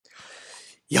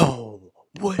Yo,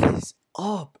 what is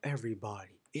up,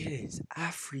 everybody? It is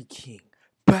King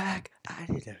back at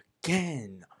it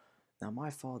again. Now,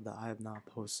 my fault that I have not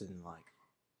posted in like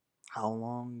how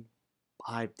long?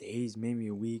 5 days, maybe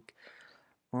a week.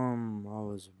 I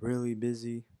was really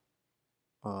busy.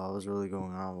 I was really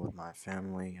going out with my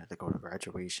family. I had to go to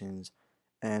graduations,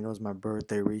 and it was my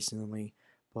birthday recently.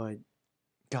 But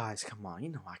guys, come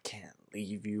on, I can't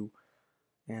leave you.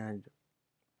 And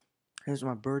it's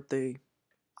my birthday.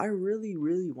 I really,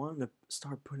 really wanted to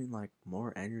start putting like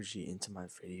more energy into my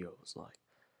videos. Like,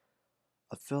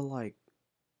 I feel like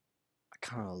I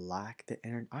kind of lack the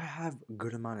energy. I have a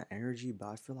good amount of energy, but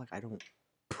I feel like I don't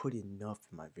put enough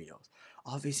in my videos.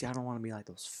 Obviously, I don't want to be like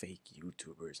those fake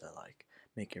YouTubers that like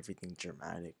make everything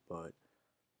dramatic, but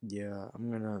yeah, I'm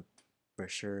gonna for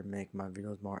sure make my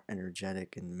videos more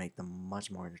energetic and make them much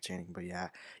more entertaining. But yeah,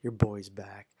 your boy's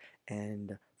back,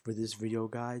 and for this video,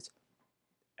 guys,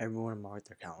 everyone mark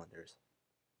their calendars.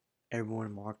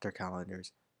 Everyone mark their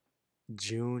calendars.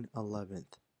 June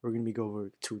 11th. We're going to be go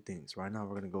over two things. Right now,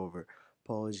 we're going to go over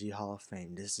Apology Hall of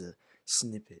Fame. This is a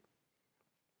snippet.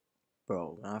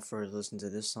 Bro, when I first listened to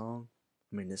this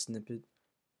snippet,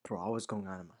 bro, I was going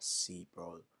out of my seat,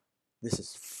 bro. This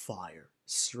is fire.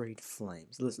 Straight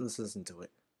flames. Let's listen to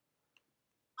it.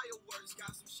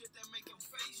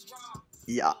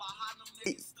 Yeah.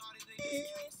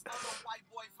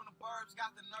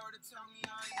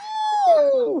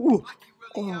 Oh,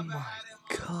 oh my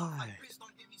god.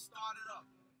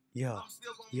 Yeah,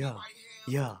 yeah,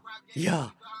 yeah, yeah.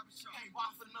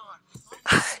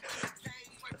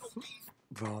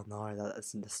 Bro, no,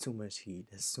 that's too much heat.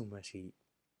 That's too much heat.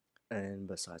 And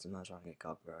besides, I'm not trying to get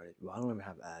copyrighted. Well, I don't even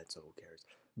have ads, so who cares?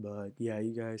 But yeah,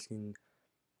 you guys can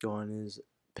go on his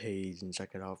page and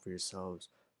check it out for yourselves.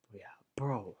 But yeah,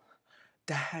 bro,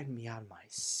 that had me out of my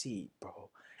seat, bro.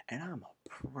 And I'm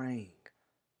praying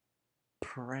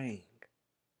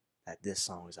that this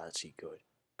song is actually good.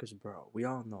 Cause bro, we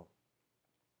all know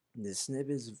the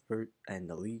snippets and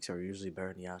the leaks are usually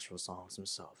better than the actual songs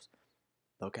themselves.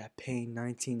 Look at Pain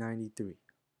 1993.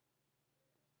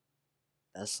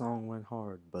 That song went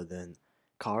hard, but then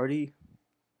Cardi,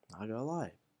 not gonna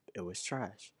lie, it was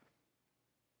trash.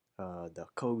 The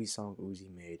Kobe song Uzi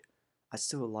made, I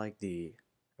still like the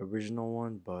original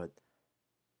one, but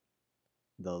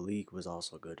the leak was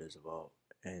also good as well.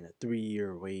 And a 3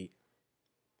 year wait.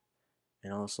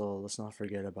 And also, let's not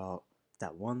forget about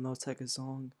that one Lil Tecca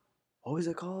song. What was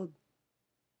it called?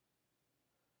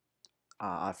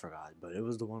 I forgot, but it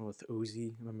was the one with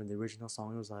Uzi. Remember the original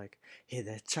song? It was like, hit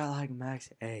that try like Max,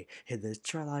 hey, hit this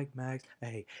try like Max,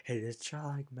 hey, hit this try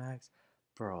like Max.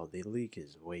 Bro, the leak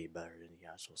is way better than the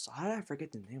actual song. How did I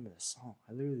forget the name of the song?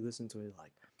 I literally listen to it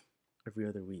like every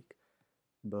other week.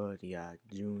 But yeah,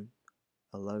 June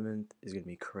 11th is gonna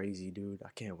be crazy, dude. I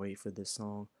can't wait for this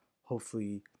song.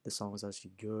 Hopefully, the song is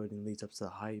actually good and leads up to the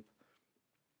hype.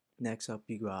 Next up,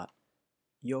 you got,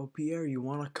 yo, Pierre, you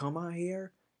wanna come out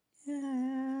here?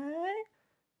 Yeah.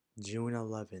 June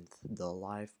 11th, The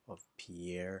Life of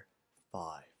Pierre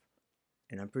 5.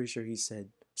 And I'm pretty sure he said,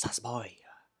 Sasboy,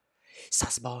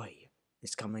 Sasboy.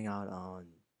 It's coming out on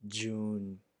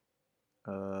June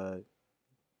uh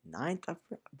 9th.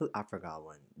 I forgot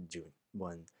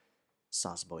when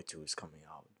Sasboy 2 is coming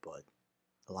out. But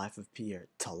The Life of Pierre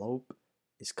Talope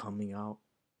is coming out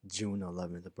June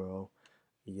 11th, bro.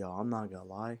 Yo, I'm not gonna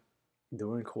lie.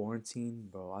 During quarantine,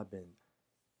 bro, I've been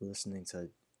listening to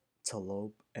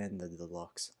Talope and the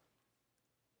Deluxe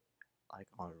like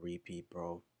on repeat,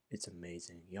 bro. It's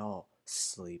amazing. Y'all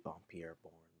sleep on Pierre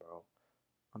Bourne, bro.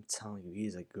 I'm telling you,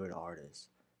 he's a good artist.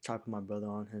 Tried to put my brother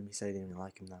on him. He said he didn't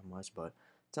like him that much, but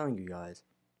I'm telling you guys,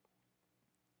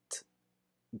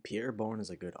 Pierre Bourne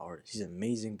is a good artist. He's an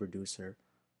amazing producer,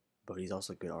 but he's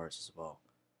also a good artist as well.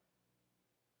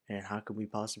 And how could we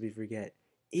possibly forget?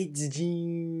 It's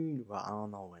June. Well, I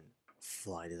don't know when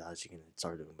Flight is actually gonna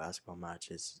start doing basketball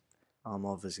matches. I don't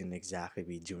know if it's gonna exactly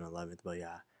be June 11th, but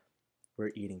yeah,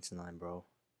 we're eating tonight, bro.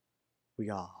 We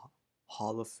got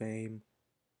Hall of Fame,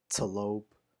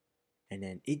 Talope, and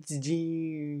then it's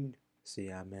June. So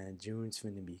yeah, man, June's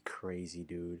finna be crazy,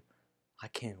 dude. I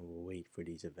can't wait for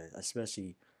these events,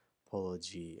 especially Polo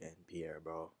G and Pierre,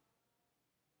 bro.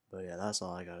 But yeah, that's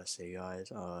all I gotta say, guys.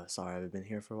 Sorry I haven't been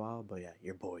here for a while, but yeah,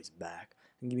 your boy's back.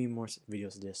 And give me more video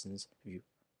suggestions if you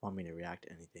want me to react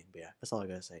to anything. But yeah, that's all I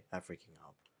gotta say. I freaking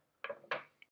out.